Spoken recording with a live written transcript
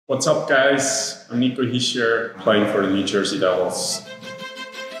What's up, guys? I'm Nico Hischer, playing for the New Jersey Devils.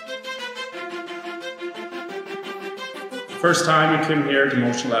 First time I came here to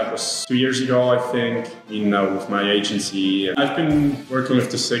MotionLab was 2 years ago, I think, with my agency. I've been working with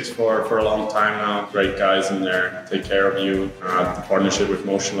the Six for a long time now. Great guys in there, take care of you. The partnership with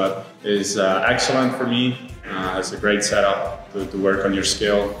MotionLab is excellent for me. It's a great setup to work on your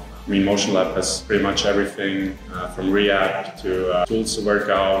skill. I mean, MotionLab has pretty much everything from rehab to tools to work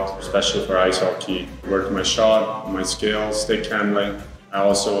out, especially for ice hockey. Work on my shot, my skills, stick handling. I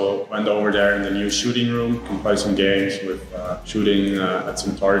also went over there in the new shooting room and play some games with shooting at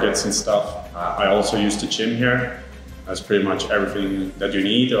some targets and stuff. I also use the gym here. That's pretty much everything that you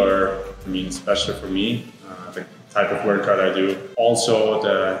need, especially for me, the type of workout I do. Also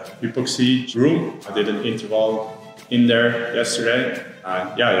the hypoxia room. I did an interval in there yesterday.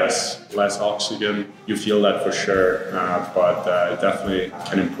 Yes, less oxygen, you feel that for sure, but it definitely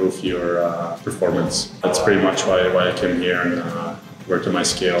can improve your performance. That's pretty much why I came here and worked on my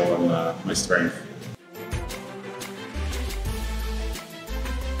skill and my strength.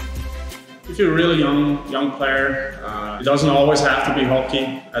 If you're a really young player, it doesn't always have to be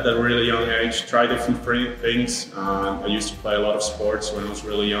hockey at a really young age. Try different things. I used to play a lot of sports when I was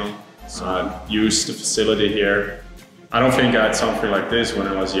really young. So I used the facility here. I don't think I had something like this when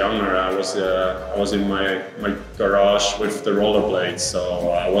I was younger. I was in my garage with the rollerblades, so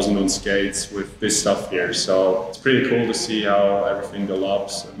I wasn't on skates with this stuff here. So it's pretty cool to see how everything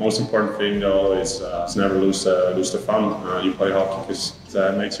develops. The most important thing though is never lose the fun. You play hockey because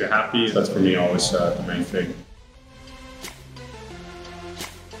it makes you happy. That's for me always the main thing.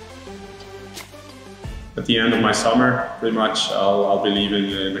 At the end of my summer, pretty much, I'll be leaving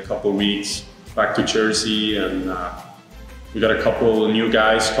in a couple of weeks back to Jersey, and we got a couple new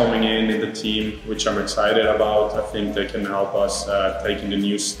guys coming in the team, which I'm excited about. I think they can help us taking the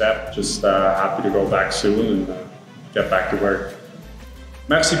new step. Just happy to go back soon and get back to work.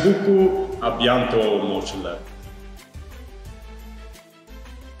 Merci beaucoup, à bientôt, MotionLab.